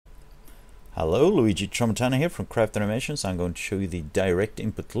Hello, Luigi Tramontana here from Craft Animations. I'm going to show you the Direct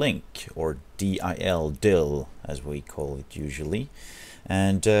Input Link, or DIL, as we call it usually.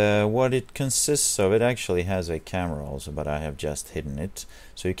 And what it consists of, it actually has a camera also, but I have just hidden it.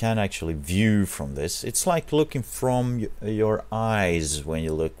 So you can actually view from this. It's like looking from your eyes when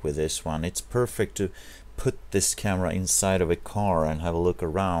you look with this one. It's perfect to put this camera inside of a car and have a look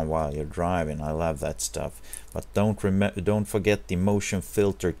around while you're driving. I love that stuff. But don't forget the motion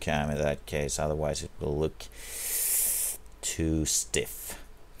filter cam in that case, otherwise it will look too stiff.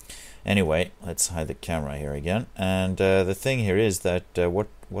 Anyway, let's hide the camera here again. And the thing here is that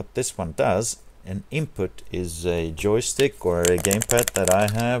what this one does, an input is a joystick or a gamepad that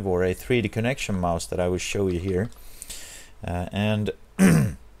I have, or a 3D connection mouse that I will show you here. And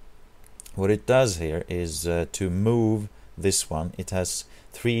what it does here is to move this one. It has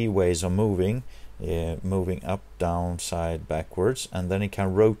three ways of moving. Moving up, down, side, backwards, and then it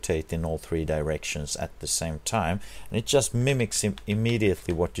can rotate in all three directions at the same time, and it just mimics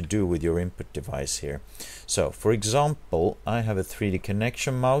immediately what you do with your input device here. So for example, I have a 3D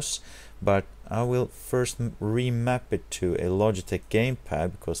connection mouse, but I will first remap it to a Logitech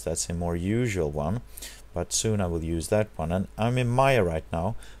gamepad because that's a more usual one, but soon I will use that one. And I'm in Maya right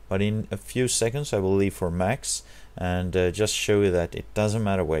now, but in a few seconds I will leave for Max and just show you that it doesn't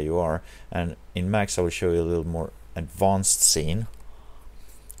matter where you are. And in Max I will show you a little more advanced scene,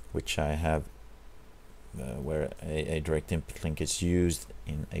 which I have where a direct input link is used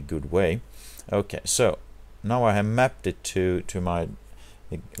in a good way. Okay, so now I have mapped it to my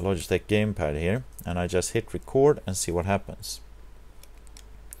Logitech gamepad here, and I just hit record and see what happens.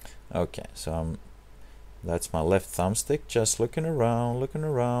 Okay, so that's my left thumbstick, just looking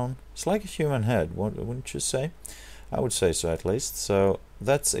around. It's like a human head, wouldn't you say? I would say so, at least. So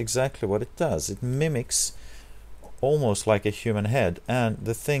that's exactly what it does. It mimics almost like a human head. And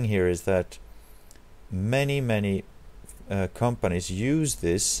the thing here is that many companies use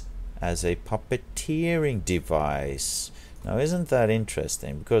this as a puppeteering device. Now, isn't that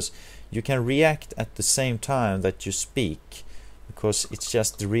interesting? Because you can react at the same time that you speak, because it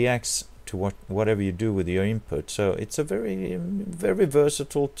just reacts to whatever you do with your input. So it's a very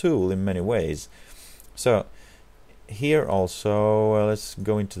versatile tool in many ways. So here also, let's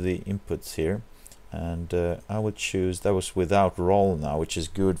go into the inputs here, and I would choose, that was without roll now, which is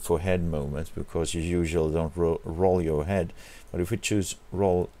good for head movements because you usually don't roll your head. But if we choose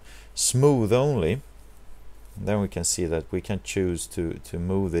roll smooth only, then we can see that we can choose to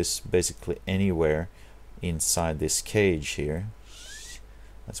move this basically anywhere inside this cage here.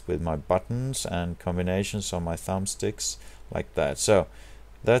 That's with my buttons and combinations on my thumbsticks, like that. So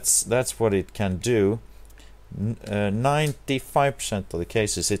that's what it can do. 95% of the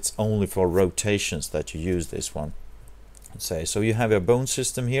cases it's only for rotations that you use this one. So you have a bone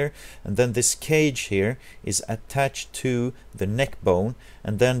system here, and then this cage here is attached to the neck bone,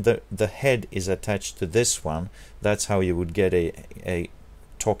 and then the head is attached to this one. That's how you would get a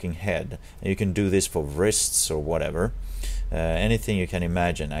talking head. And you can do this for wrists or whatever. Anything you can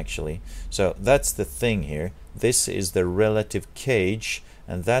imagine, actually. So that's the thing here. This is the relative cage,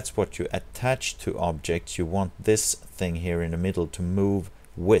 and that's what you attach to objects. You want this thing here in the middle to move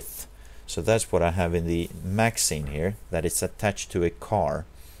with. So that's what I have in the Max scene here, that it's attached to a car,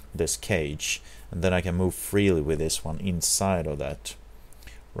 this cage, and then I can move freely with this one inside of that.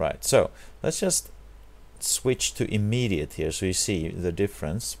 Right, so let's just switch to immediate here so you see the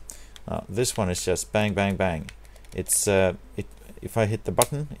difference. This one is just bang, bang, bang. It's if I hit the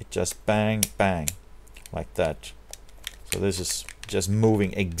button, it just bang, bang, like that. So this is just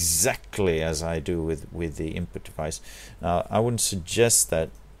moving exactly as I do with the input device. Now I wouldn't suggest that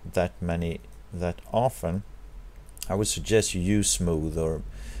often. I would suggest you use smooth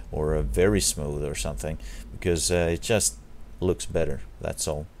or a very smooth or something, because it just looks better, that's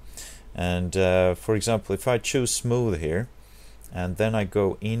all. And for example, if I choose smooth here, and then I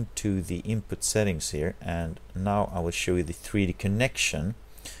go into the input settings here, and now I will show you the 3D connection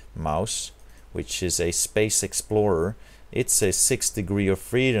mouse, which is a Space Explorer. It's a 6 degree of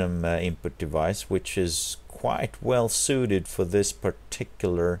freedom input device, which is quite well suited for this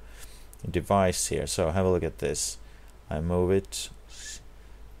particular device here. So have a look at this. I move it.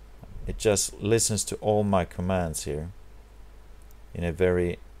 It just listens to all my commands here in a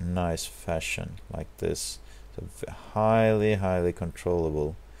very nice fashion, like this. So highly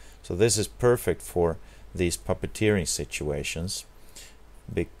controllable. So this is perfect for these puppeteering situations,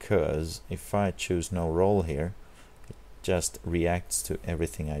 because if I choose no roll here, it just reacts to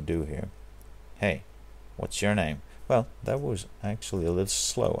everything I do here. Hey, what's your name? Well, that was actually a little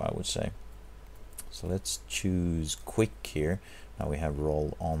slow, I would say. So let's choose quick here. Now we have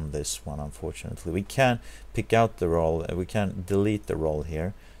roll on this one. Unfortunately, we can pick out the roll. We can delete the roll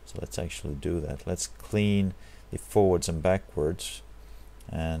here. So let's actually do that. Let's clean the forwards and backwards,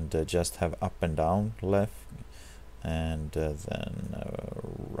 and just have up and down, left, and then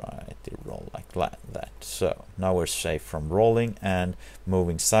right, the roll like that. So now we're safe from rolling and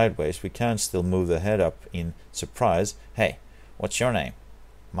moving sideways. We can still move the head up in surprise. Hey, what's your name?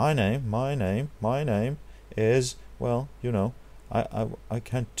 My name is, well, you know, I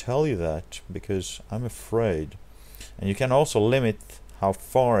can't tell you that because I'm afraid. And you can also limit how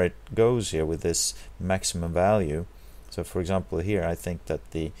far it goes here with this maximum value. So for example here, I think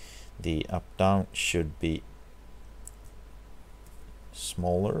that the up down should be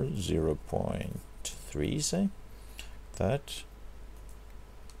smaller, 0.3, say that,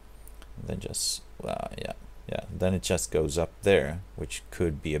 and then just then it just goes up there, which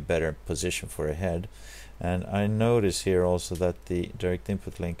could be a better position for a head. And I notice here also that the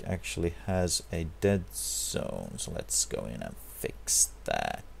DirectInputLink actually has a dead zone, so let's go in and fix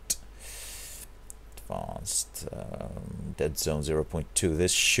that. Advanced dead zone 0.2.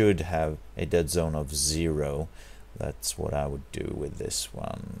 This should have a dead zone of 0. That's what I would do with this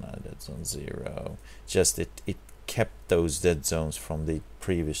one. Dead zone 0. Just it kept those dead zones from the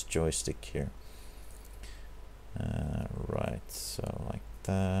previous joystick here. Right, so like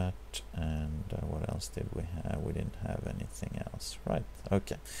that. And what else did we have? We didn't have anything else. Right,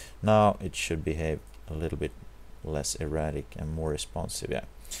 okay. Now it should behave a little bit less erratic and more responsive. Yeah,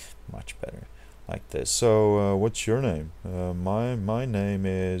 much better. Like this. So what's your name? My name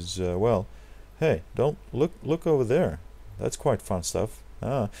is well, hey, don't look over there. That's quite fun stuff.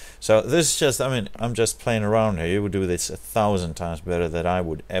 So this is just, I mean, I'm just playing around here. You would do this 1,000 times better than I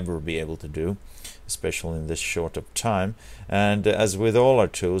would ever be able to do, especially in this short of time. And as with all our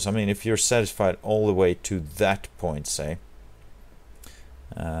tools, I mean, if you're satisfied all the way to that point, say,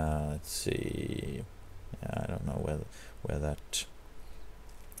 let's see, I don't know where that.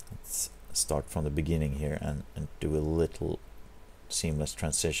 Let's start from the beginning here and do a little seamless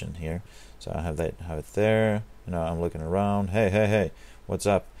transition here. So I have it there. You know, I'm looking around. Hey, what's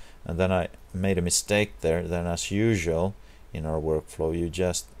up? And then I made a mistake there. Then, as usual in our workflow, you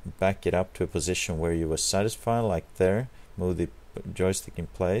just back it up to a position where you were satisfied, like there. Move the joystick in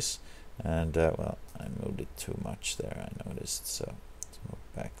place, and well, I moved it too much there, I noticed. So let's move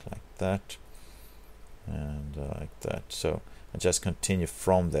back like that, and like that. So I just continue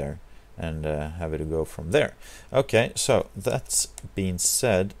from there and have it go from there. Okay, so that's being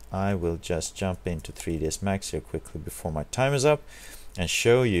said, I will just jump into 3ds Max here quickly before my time is up and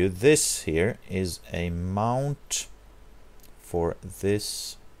show you this. Here is a mount for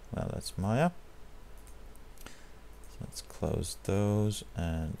this. Well, that's Maya. So let's close those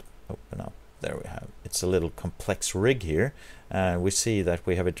and open up. There we have. It's a little complex rig here, and we see that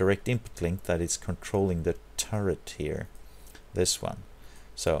we have a direct input link that is controlling the turret here, this one.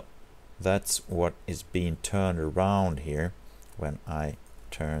 So that's what is being turned around here when I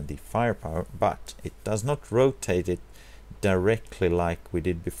turn the firepower, but it does not rotate it directly like we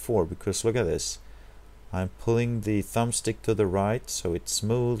did before, because look at this. I'm pulling the thumbstick to the right, so it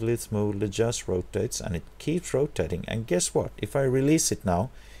smoothly just rotates, and it keeps rotating. And guess what? If I release it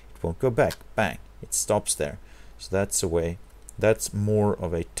now, it won't go back. Bang! It stops there. So that's a way. That's more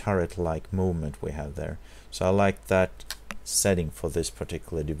of a turret-like movement we have there. So I like that setting for this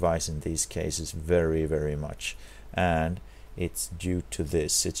particular device in these cases very, very much. And it's due to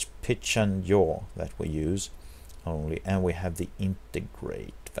this. It's pitch and yaw that we use only, and we have the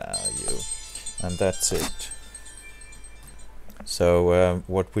integrate value, and that's it. So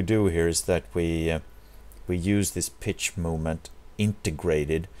what we do here is that we use this pitch movement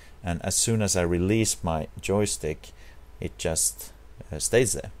integrated, and as soon as I release my joystick, it just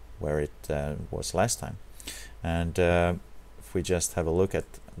stays there where it was last time. And if we just have a look at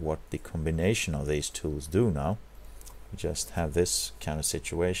what the combination of these tools do now, we just have this kind of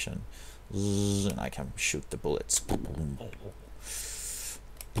situation, and I can shoot the bullets.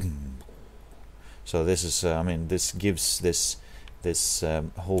 So this is, I mean, this gives this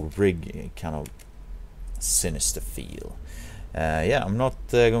whole rig a kind of sinister feel. Yeah, I'm not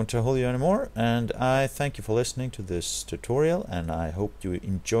going to hold you anymore, and I thank you for listening to this tutorial, and I hope you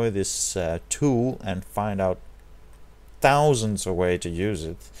enjoy this tool and find out thousands of ways to use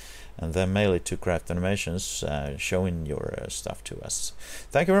it, and then mail it to Craft Animations, showing your stuff to us.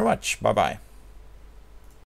 Thank you very much. Bye bye.